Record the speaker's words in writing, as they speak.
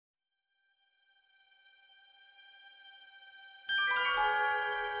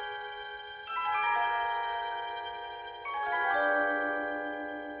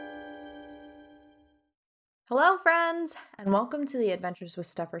Hello, friends, and welcome to the Adventures with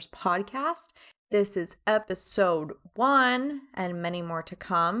Stuffers podcast. This is episode 1, and many more to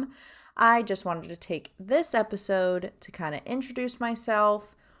come. I just wanted to take this episode to kind of introduce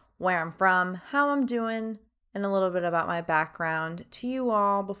myself, where I'm from, how I'm doing, and a little bit about my background to you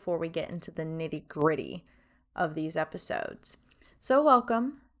all before we get into the nitty-gritty of these episodes. So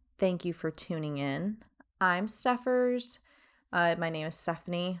welcome. Thank you for tuning in. I'm Stuffers. My name is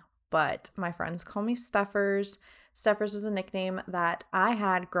Stephanie, but my friends call me Stuffers. Stuffers was a nickname that I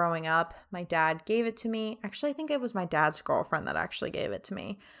had growing up. My dad gave it to me. Actually, I think it was my dad's girlfriend that actually gave it to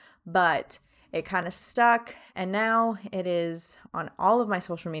me, but it kind of stuck, and now it is on all of my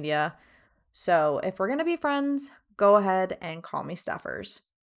social media. So if we're going to be friends, go ahead and call me Stuffers.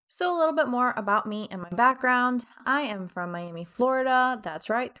 So a little bit more about me and my background. I am from Miami, Florida. That's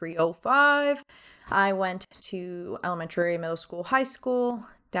right, 305. I went to elementary, middle school, high school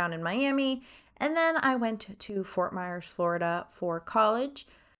down in Miami, and then I went to Fort Myers, Florida for college.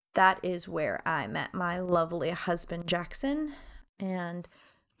 That is where I met my lovely husband, Jackson. And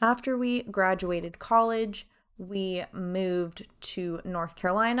after we graduated college, we moved to North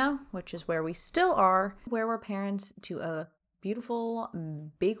Carolina, which is where we still are, where we're parents to a beautiful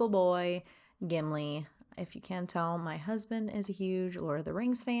beagle boy, Gimli. If you can't tell, my husband is a huge Lord of the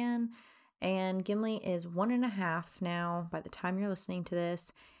Rings fan, and Gimli is 1.5 now by the time you're listening to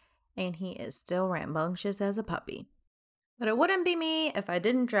this, and he is still rambunctious as a puppy. But it wouldn't be me if I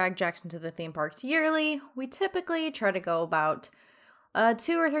didn't drag Jackson to the theme parks yearly. We typically try to go about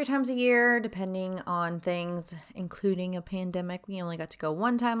 2 or 3 times a year, depending on things, including a pandemic. We only got to go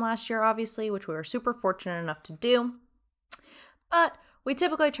 1 time last year, obviously, which we were super fortunate enough to do. But we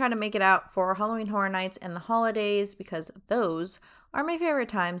typically try to make it out for Halloween Horror Nights and the holidays because those are my favorite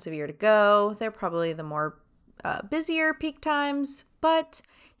times of year to go. They're probably the more busier peak times, but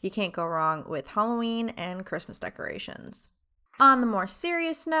you can't go wrong with Halloween and Christmas decorations. On the more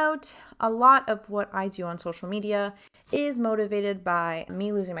serious note, a lot of what I do on social media is motivated by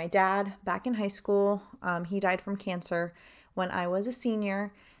me losing my dad back in high school. He died from cancer when I was a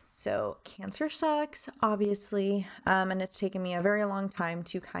senior. So cancer sucks, obviously, and it's taken me a very long time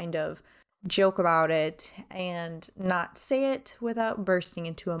to kind of joke about it and not say it without bursting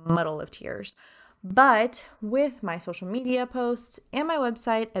into a muddle of tears. But with my social media posts and my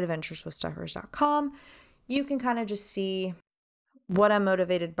website, adventureswithstuffers.com, you can kind of just see what I'm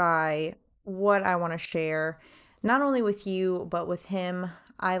motivated by, what I want to share, not only with you, but with him.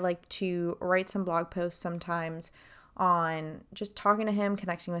 I like to write some blog posts sometimes on just talking to him,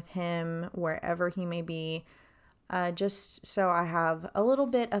 connecting with him wherever he may be, just so I have a little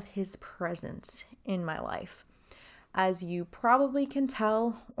bit of his presence in my life. As you probably can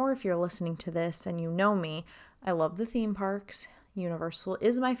tell, or if you're listening to this and you know me, I love the theme parks. Universal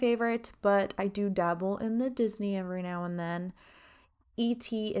is my favorite, but I do dabble in the Disney every now and then.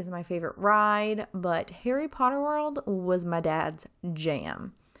 E.T. is my favorite ride, but Harry Potter World was my dad's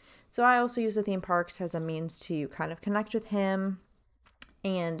jam. So I also use the theme parks as a means to kind of connect with him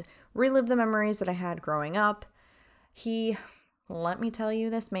and relive the memories that I had growing up. Let me tell you,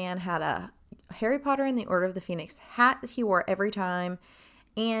 this man had a Harry Potter and the Order of the Phoenix hat that he wore every time,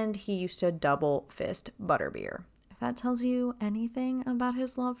 and he used to double fist butterbeer. If that tells you anything about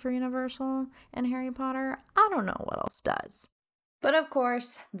his love for Universal and Harry Potter, I don't know what else does. But of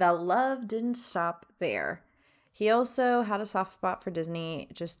course, the love didn't stop there. He also had a soft spot for Disney.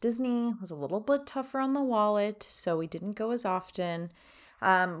 Just Disney was a little bit tougher on the wallet, so we didn't go as often.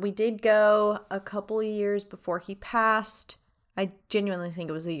 We did go a couple years before he passed. I genuinely think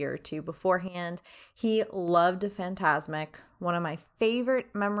it was a year or 2 beforehand. He loved Fantasmic. One of my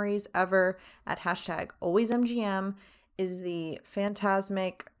favorite memories ever at #AlwaysMGM is the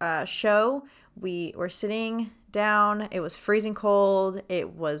Fantasmic show. We were sitting down. It was freezing cold. It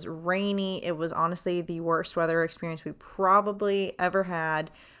was rainy. It was honestly the worst weather experience we probably ever had.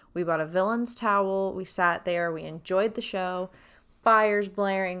 We bought a villain's towel. We sat there. We enjoyed the show. Fires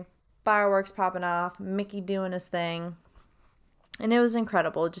blaring, fireworks popping off, Mickey doing his thing. And it was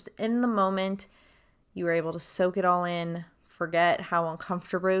incredible. Just in the moment, you were able to soak it all in, forget how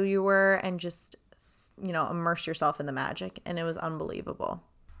uncomfortable you were, and just, immerse yourself in the magic. And it was unbelievable.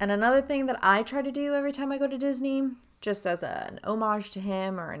 And another thing that I try to do every time I go to Disney, just as an homage to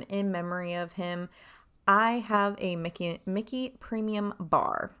him or an in memory of him, I have a Mickey premium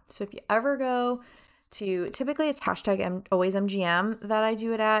bar. So if you ever go to, typically it's #AlwaysMGM that I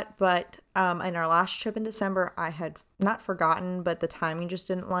do it at, but in our last trip in December, I had not forgotten, but the timing just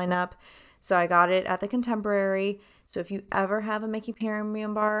didn't line up. So I got it at the Contemporary. So if you ever have a Mickey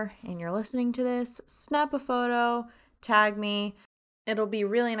premium bar and you're listening to this, snap a photo, tag me. It'll be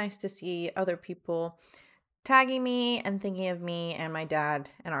really nice to see other people tagging me and thinking of me and my dad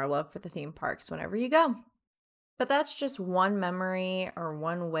and our love for the theme parks whenever you go. But that's just one memory or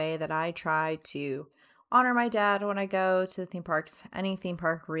one way that I try to honor my dad when I go to the theme parks. Any theme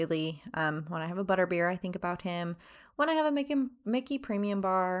park, really. When I have a butterbeer, I think about him. When I have a Mickey Premium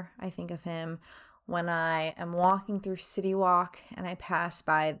Bar, I think of him. When I am walking through City Walk and I pass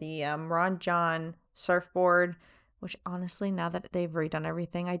by the Ron John surfboard, which honestly, now that they've redone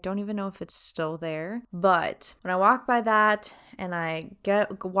everything, I don't even know if it's still there. But when I walk by that and I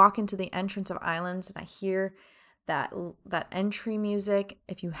walk into the entrance of Islands and I hear that entry music,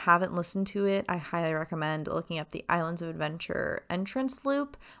 if you haven't listened to it, I highly recommend looking up the Islands of Adventure entrance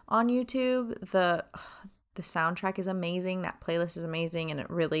loop on YouTube. The soundtrack is amazing, that playlist is amazing, and it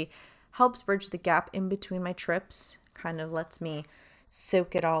really helps bridge the gap in between my trips, kind of lets me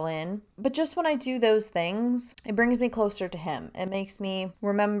soak it all in. But just when I do those things, it brings me closer to him. It makes me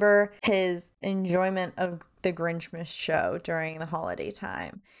remember his enjoyment of the Grinchmas show during the holiday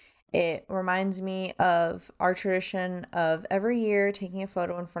time. It reminds me of our tradition of every year taking a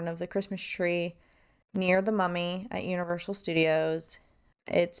photo in front of the Christmas tree near the Mummy at Universal Studios.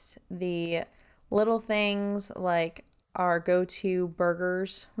 It's the little things like our go-to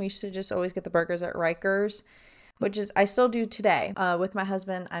burgers. We used to just always get the burgers at Rikers, which is I still do today. With my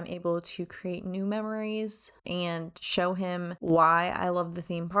husband, I'm able to create new memories and show him why I love the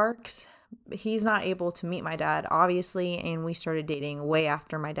theme parks. He's not able to meet my dad, obviously, and we started dating way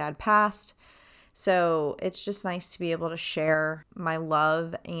after my dad passed. So it's just nice to be able to share my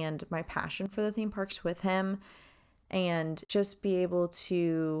love and my passion for the theme parks with him and just be able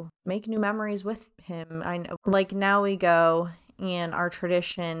to make new memories with him. I know, like now we go, and our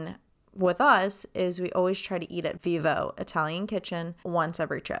tradition with us is we always try to eat at Vivo Italian Kitchen once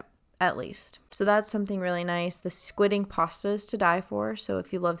every trip, at least. So that's something really nice. The squid ink pasta is to die for. So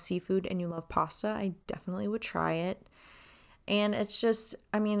if you love seafood and you love pasta, I definitely would try it. And it's just,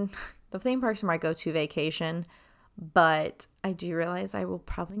 I mean, the theme parks are my go-to vacation, but I do realize I will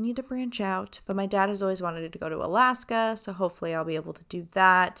probably need to branch out. But my dad has always wanted to go to Alaska, so hopefully I'll be able to do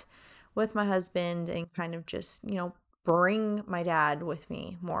that with my husband and kind of just, bring my dad with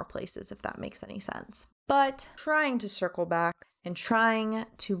me more places, if that makes any sense. But trying to circle back and trying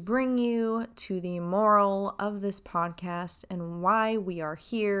to bring you to the moral of this podcast and why we are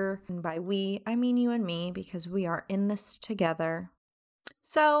here. And by we, I mean you and me, because we are in this together.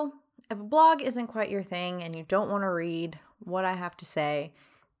 So, if a blog isn't quite your thing and you don't want to read what I have to say,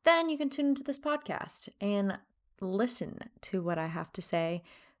 then you can tune into this podcast and listen to what I have to say,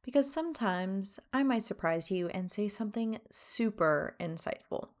 because sometimes I might surprise you and say something super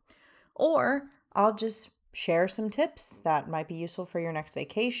insightful. Or I'll just share some tips that might be useful for your next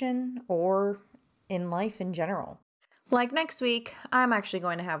vacation or in life in general. Like next week, I'm actually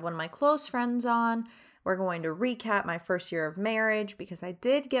going to have one of my close friends on. We're going to recap my first year of marriage because I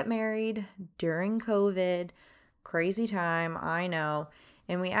did get married during COVID. Crazy time, I know.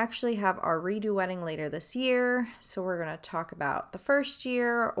 And we actually have our redo wedding later this year. So we're going to talk about the first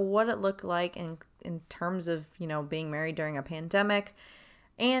year, what it looked like in terms of, being married during a pandemic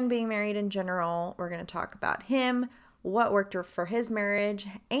and being married in general. We're going to talk about him, what worked for his marriage.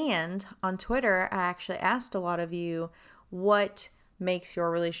 And on Twitter, I actually asked a lot of you what makes your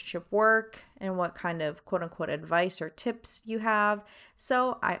relationship work and what kind of quote unquote advice or tips you have.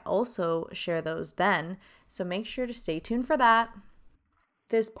 So I also share those then. So make sure to stay tuned for that.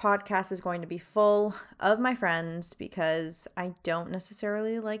 This podcast is going to be full of my friends because I don't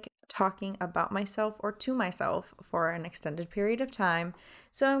necessarily like talking about myself or to myself for an extended period of time.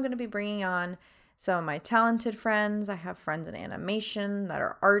 So I'm going to be bringing on some of my talented friends. I have friends in animation that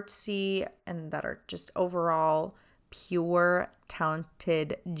are artsy and that are just overall pure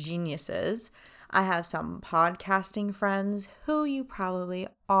talented geniuses. I have some podcasting friends who you probably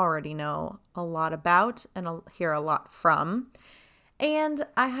already know a lot about and hear a lot from. And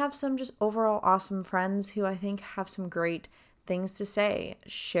I have some just overall awesome friends who I think have some great things to say,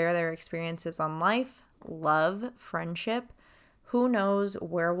 share their experiences on life, love, friendship. Who knows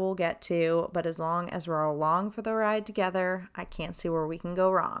where we'll get to, but as long as we're along for the ride together, I can't see where we can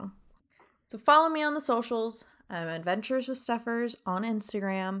go wrong. So follow me on the socials. I'm Adventures with Stuffers on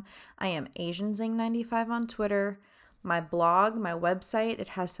Instagram. I am AsianZing95 on Twitter. My blog, my website, it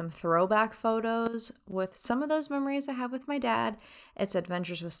has some throwback photos with some of those memories I have with my dad. It's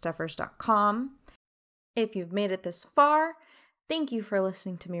adventureswithstuffers.com. If you've made it this far, thank you for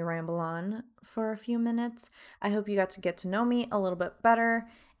listening to me ramble on for a few minutes. I hope you got to get to know me a little bit better.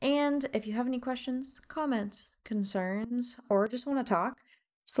 And if you have any questions, comments, concerns, or just want to talk,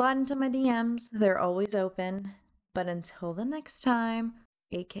 slide into my DMs. They're always open. But until the next time,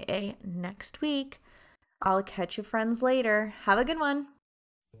 aka next week, I'll catch you friends later. Have a good one.